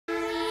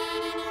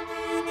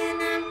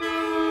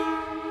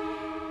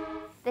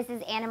This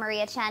is Anna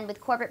Maria Chen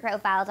with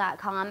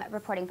CorporateProfile.com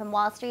reporting from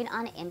Wall Street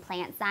on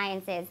Implant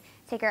Sciences,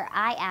 ticker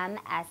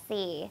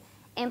IMSC.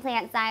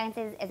 Implant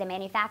Sciences is a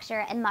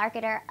manufacturer and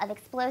marketer of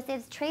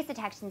explosives trace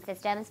detection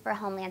systems for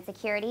homeland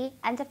security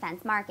and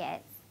defense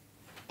markets.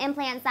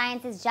 Implant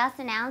Sciences just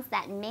announced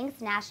that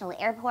Minsk National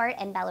Airport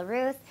in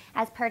Belarus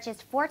has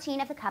purchased 14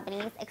 of the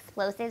company's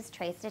explosives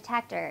trace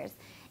detectors.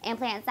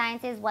 Implant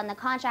Sciences won the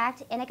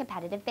contract in a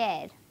competitive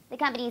bid. The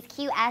company's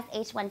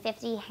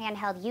QS-H150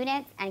 handheld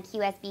units and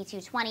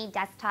QS-B220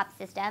 desktop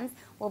systems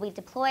will be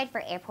deployed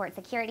for airport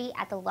security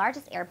at the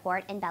largest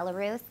airport in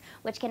Belarus,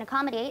 which can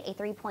accommodate a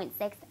 3.6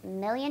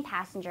 million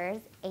passengers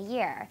a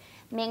year.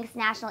 Minsk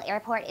National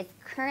Airport is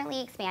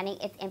currently expanding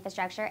its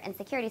infrastructure and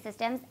security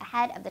systems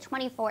ahead of the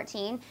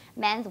 2014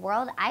 Men's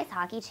World Ice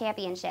Hockey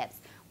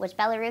Championships, which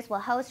Belarus will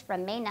host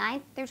from May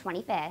 9th through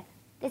 25th.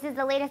 This is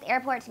the latest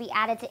airport to be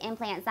added to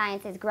Implant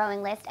Sciences'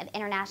 growing list of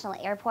international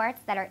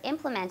airports that are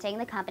implementing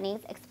the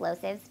company's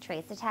explosives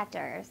trace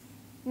detectors.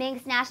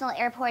 Minsk National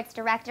Airport's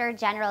Director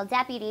General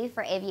Deputy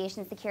for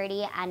Aviation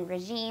Security and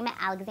Regime,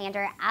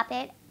 Alexander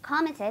Appet,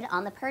 commented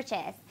on the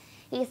purchase.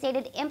 He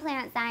stated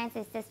Implant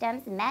Sciences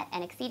systems met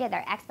and exceeded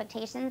their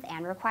expectations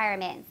and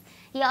requirements.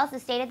 He also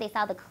stated they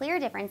saw the clear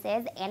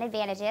differences and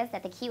advantages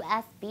that the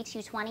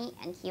QS-B220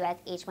 and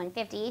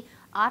QS-H150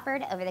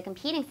 offered over the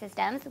competing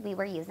systems we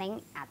were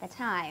using at the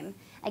time.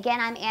 Again,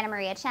 I'm Anna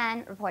Maria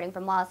Chen, reporting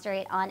from Wall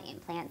Street on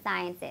Implant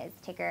Sciences,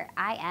 ticker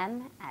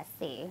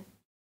IMSC.